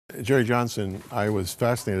Jerry Johnston, I was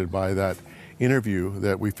fascinated by that interview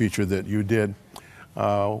that we featured that you did.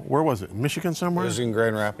 Where was it? Michigan somewhere? It was in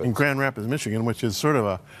Grand Rapids. In Grand Rapids, Michigan, which is sort of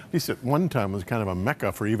at least at one time, was kind of a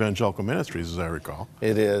mecca for evangelical ministries, as I recall.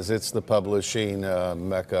 It is. It's the publishing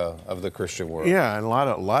mecca of the Christian world. Yeah, and a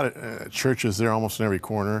lot of churches there, almost in every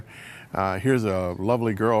corner. Here's a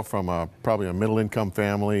lovely girl from probably a middle-income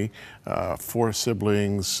family, 4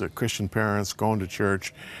 siblings, Christian parents, going to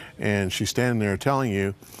church, and she's standing there telling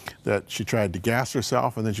you that she tried to gas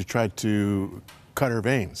herself and then she tried to cut her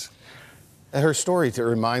veins. Her story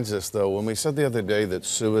reminds us, though, when we said the other day that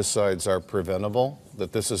suicides are preventable,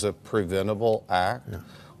 that this is a preventable act, yeah.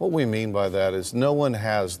 What we mean by that is no one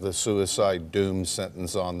has the suicide doom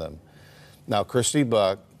sentence on them. Now, Christy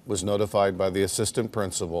Buck was notified by the assistant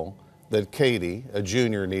principal that Katie, a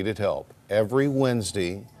junior, needed help. Every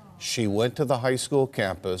Wednesday, she went to the high school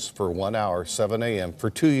campus for 1 hour, 7 a.m., for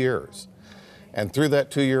 2 years. And through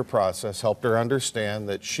that 2-year process, helped her understand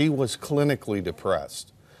that she was clinically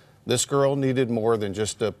depressed. This girl needed more than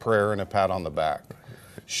just a prayer and a pat on the back.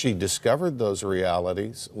 She discovered those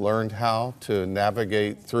realities, learned how to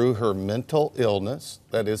navigate through her mental illness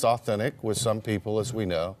that is authentic with some people, as we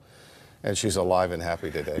know, and she's alive and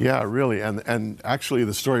happy today. Yeah, really, and actually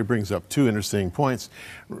the story brings up 2 interesting points.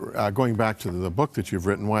 Going back to the book that you've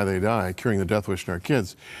written, Why They Die, Curing the Death Wish in Our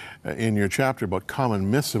Kids, in your chapter about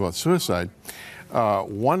common myths about suicide,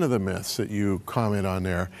 one of the myths that you comment on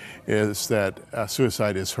there is that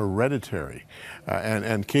suicide is hereditary.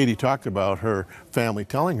 And Katie talked about her family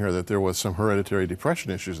telling her that there was some hereditary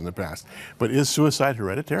depression issues in the past. But is suicide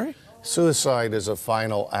hereditary? Suicide as a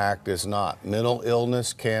final act is not. Mental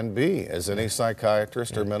illness can be, as any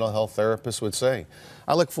psychiatrist or mental health therapist would say.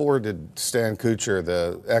 I look forward to Stan Kuchar,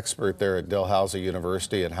 the expert there at Dalhousie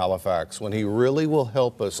University in Halifax, when he really will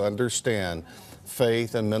help us understand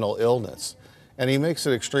faith and mental illness. And he makes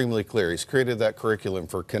it extremely clear. He's created that curriculum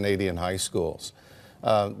for Canadian high schools.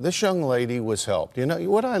 This young lady was helped. You know,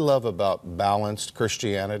 what I love about balanced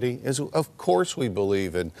Christianity is, of course, we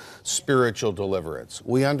believe in spiritual deliverance.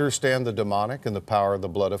 We understand the demonic and the power of the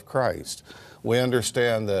blood of Christ. We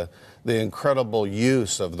understand the incredible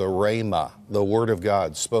use of the Rhema, the Word of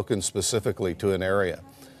God, spoken specifically to an area.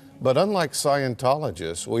 But unlike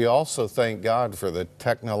Scientologists, we also thank God for the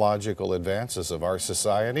technological advances of our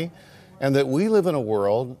society, and that we live in a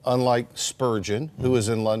world, unlike Spurgeon, who was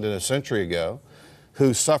in London a century ago,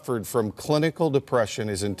 who suffered from clinical depression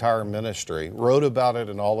his entire ministry, wrote about it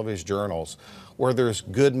in all of his journals, where there's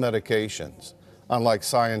good medications. Unlike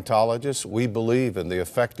Scientologists, we believe in the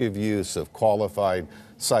effective use of qualified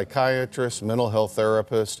psychiatrists, mental health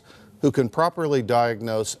therapists, who can properly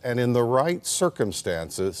diagnose, and in the right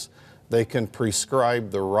circumstances, they can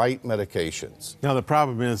prescribe the right medications. Now, the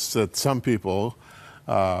problem is that some people,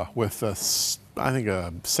 with, I think,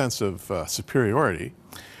 a sense of superiority,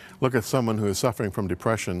 look at someone who is suffering from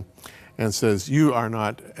depression and says, you are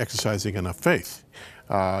not exercising enough faith.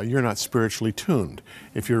 You're not spiritually tuned.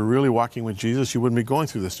 If you're really walking with Jesus, you wouldn't be going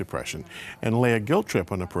through this depression, and lay a guilt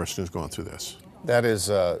trip on a person who's going through this. That is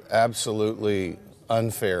absolutely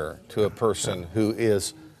unfair to a person who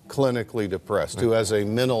is clinically depressed, who has a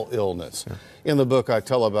mental illness. In the book, I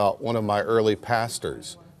tell about one of my early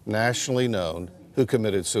pastors, nationally known, who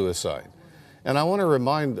committed suicide. And I want to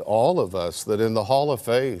remind all of us that in the Hall of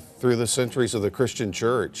Faith, through the centuries of the Christian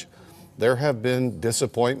church, there have been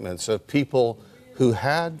disappointments of people who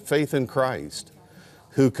had faith in Christ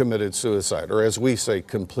who committed suicide, or as we say,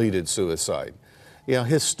 completed suicide. You know,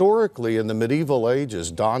 historically, in the medieval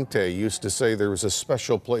ages, Dante used to say there was a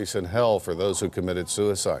special place in hell for those who committed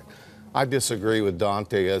suicide. I disagree with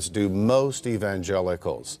Dante, as do most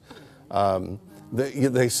evangelicals.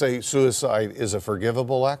 They say suicide is a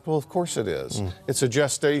forgivable act. Well, of course it is. It's a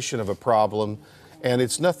gestation of a problem, and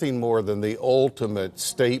it's nothing more than the ultimate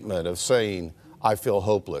statement of saying, I feel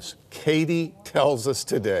hopeless. Katie tells us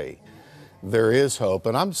today there is hope,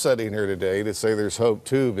 and I'm sitting here today to say there's hope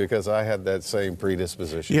too, because I had that same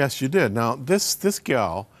predisposition. Yes, you did. Now, this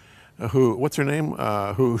gal, who, what's her name,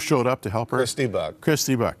 who showed up to help her? Christy Buck.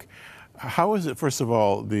 Christy Buck. How is it, first of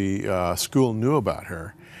all, the school knew about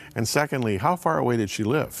her? And secondly, how far away did she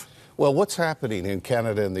live? Well, what's happening in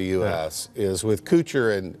Canada and the U.S. is with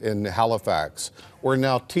Kuchar in Halifax, we're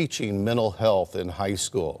now teaching mental health in high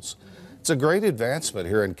schools. It's a great advancement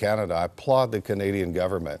here in Canada. I applaud the Canadian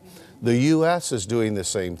government. The U.S. is doing the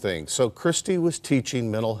same thing. So Christy was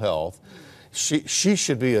teaching mental health. She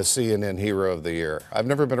should be a CNN Hero of the Year. I've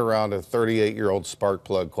never been around a 38-year-old spark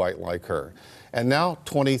plug quite like her. And now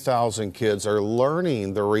 20,000 kids are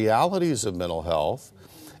learning the realities of mental health,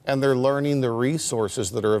 and they're learning the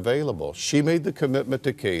resources that are available. She made the commitment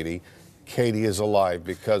to Katie. Katie is alive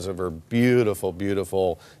because of her beautiful,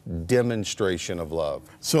 beautiful demonstration of love.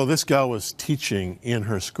 So this gal was teaching in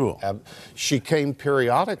her school. She came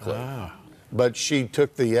periodically, but she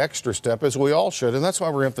took the extra step, as we all should, and that's why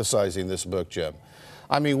we're emphasizing this book, Jim.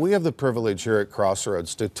 I mean, we have the privilege here at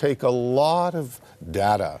Crossroads to take a lot of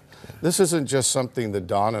data. This isn't just something that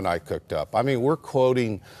Don and I cooked up. I mean, we're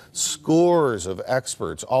quoting scores of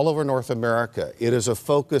experts all over North America. It is a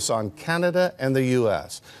focus on Canada and the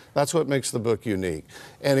U.S. That's what makes the book unique.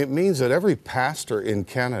 And it means that every pastor in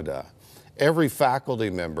Canada, every faculty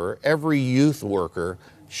member, every youth worker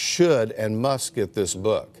should and must get this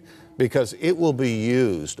book, because it will be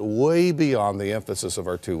used way beyond the emphasis of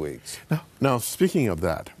our 2 weeks. Now speaking of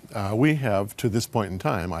that, we have, to this point in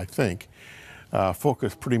time, I think,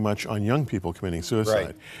 focused pretty much on young people committing suicide.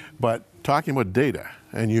 Right. But talking about data,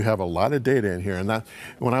 and you have a lot of data in here, and that,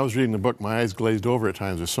 when I was reading the book, my eyes glazed over at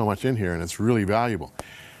times. There's so much in here, and it's really valuable.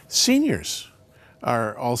 Seniors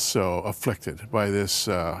are also afflicted by this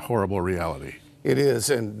horrible reality. It is,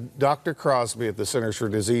 and Dr. Crosby at the Centers for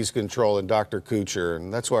Disease Control and Dr. Kuchar,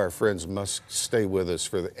 and that's why our friends must stay with us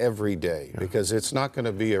for every day, because it's not going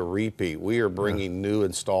to be a repeat. We are bringing new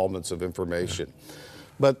installments of information.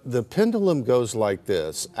 But the pendulum goes like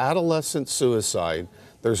this. Adolescent suicide,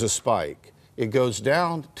 there's a spike. It goes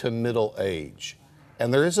down to middle age.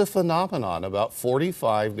 And there is a phenomenon about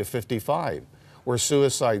 45 to 55 where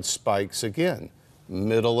suicide spikes again,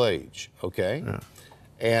 middle age, okay? Yeah.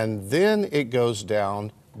 And then it goes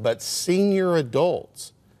down, but senior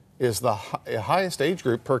adults is the highest age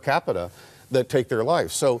group per capita that take their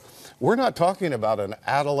life. So we're not talking about an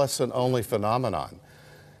adolescent-only phenomenon.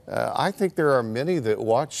 I think there are many that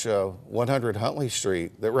watch 100 Huntley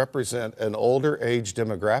Street that represent an older age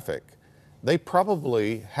demographic. They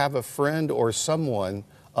probably have a friend or someone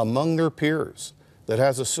among their peers that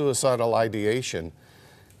has a suicidal ideation.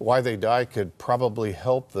 Why they die could probably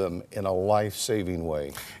help them in a life-saving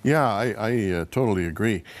way. Yeah, I totally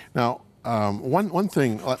agree. Now, one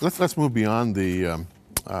thing, let's move beyond the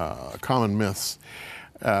common myths.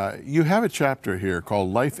 You have a chapter here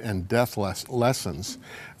called Life and Death Lessons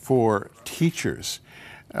for Teachers.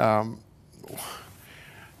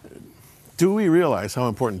 Do we realize how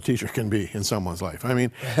important a teacher can be in someone's life? I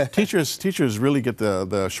mean, teachers really get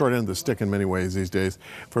the short end of the stick in many ways these days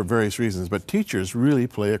for various reasons, but teachers really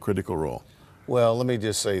play a critical role. Well, let me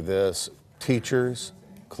just say this. Teachers,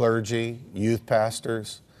 clergy, youth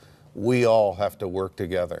pastors, we all have to work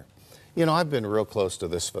together. You know, I've been real close to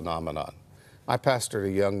this phenomenon. I pastored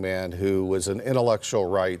a young man who was an intellectual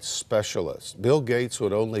rights specialist. Bill Gates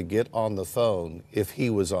would only get on the phone if he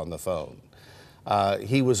was on the phone.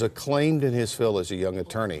 He was acclaimed in his field as a young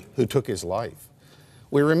attorney who took his life.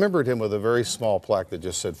 We remembered him with a very small plaque that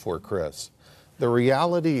just said, "For Chris." The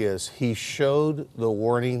reality is he showed the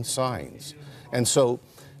warning signs. And so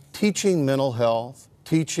teaching mental health,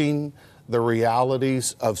 teaching the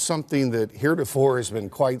realities of something that heretofore has been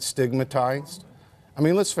quite stigmatized. I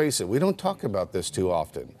mean, let's face it, we don't talk about this too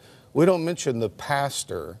often. We don't mention the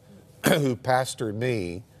pastor who pastored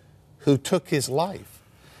me who took his life.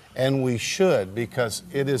 And we should, because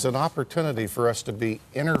it is an opportunity for us to be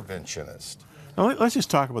interventionist. Now, let's just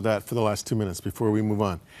talk about that for the last 2 minutes before we move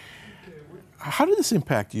on. How did this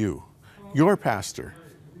impact you? Your pastor,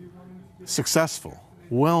 successful,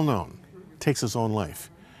 well-known, takes his own life.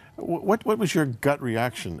 What was your gut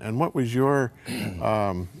reaction, and what was your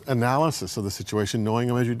analysis of the situation, knowing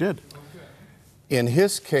him as you did? In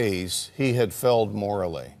his case, he had failed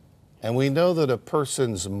morally. And we know that a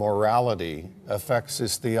person's morality affects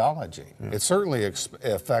his theology. Yeah. It certainly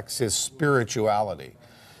affects his spirituality.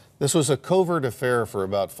 This was a covert affair for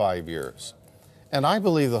about 5 years. And I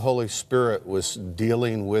believe the Holy Spirit was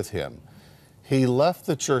dealing with him. He left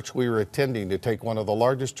the church we were attending to take one of the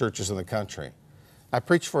largest churches in the country. I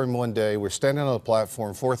preached for him one day. We're standing on a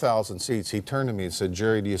platform, 4,000 seats. He turned to me and said,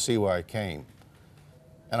 "Jerry, do you see why I came?"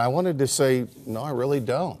 And I wanted to say, no, I really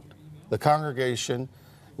don't. The congregation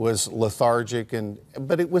was lethargic,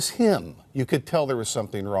 but it was him. You could tell there was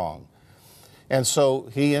something wrong. And so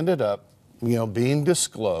he ended up, being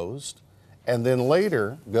disclosed, and then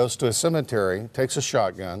later goes to a cemetery, takes a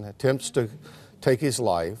shotgun, attempts to take his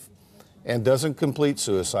life, and doesn't complete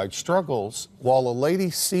suicide, struggles while a lady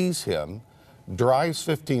sees him, drives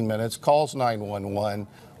 15 minutes, calls 911.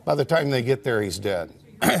 By the time they get there, he's dead.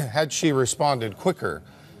 Had she responded quicker,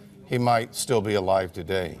 he might still be alive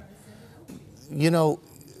today.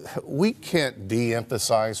 We can't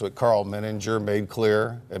de-emphasize what Carl Menninger made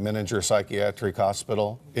clear at Menninger Psychiatric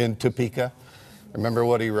Hospital in Topeka. Remember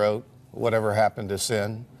what he wrote? Whatever happened to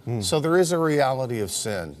sin? So there is a reality of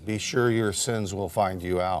sin. Be sure your sins will find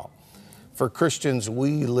you out. For Christians,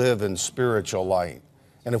 we live in spiritual light.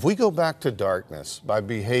 And if we go back to darkness by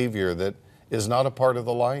behavior that is not a part of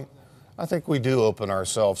the light, I think we do open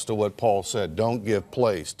ourselves to what Paul said. Don't give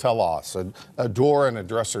place, telos, a door and a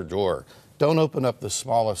dresser drawer. Don't open up the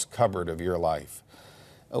smallest cupboard of your life.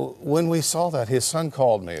 When we saw that, his son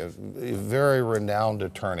called me, a very renowned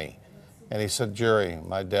attorney, and he said, Jerry,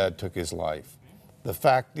 my dad took his life. The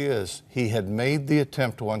fact is, he had made the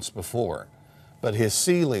attempt once before, but his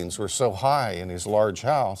ceilings were so high in his large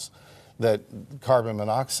house that carbon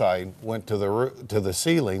monoxide went to the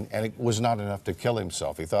ceiling, and it was not enough to kill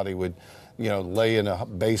himself. He thought he would, lay in a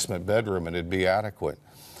basement bedroom and it'd be adequate.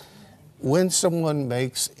 When someone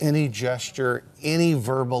makes any gesture, any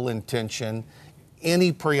verbal intention,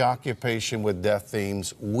 any preoccupation with death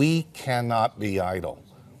themes, we cannot be idle.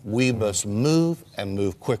 We must move and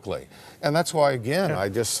move quickly. And that's why, again, I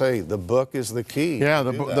just say the book is the key. Yeah,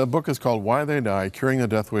 the book is called Why They Die, Curing the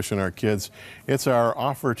Death Wish in Our Kids. It's our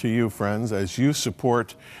offer to you, friends, as you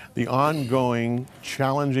support the ongoing,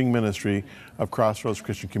 challenging ministry of Crossroads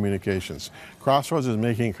Christian Communications. Crossroads is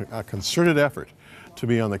making a concerted effort to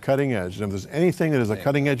be on the cutting edge. And if there's anything that is a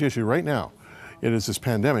cutting edge issue right now, it is this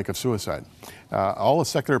pandemic of suicide. All the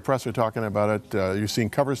secular press are talking about it. You're seeing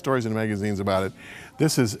cover stories in magazines about it.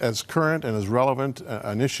 This is as current and as relevant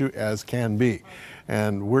an issue as can be.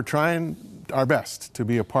 And we're trying our best to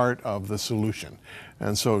be a part of the solution.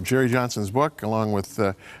 And so Jerry Johnston's book, along with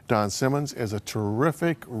Don Simmons, is a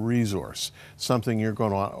terrific resource, something you're going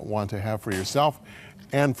to want to have for yourself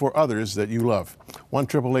and for others that you love.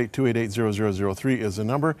 1-888-288-0003 is the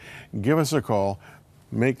number. Give us a call.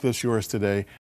 Make this yours today.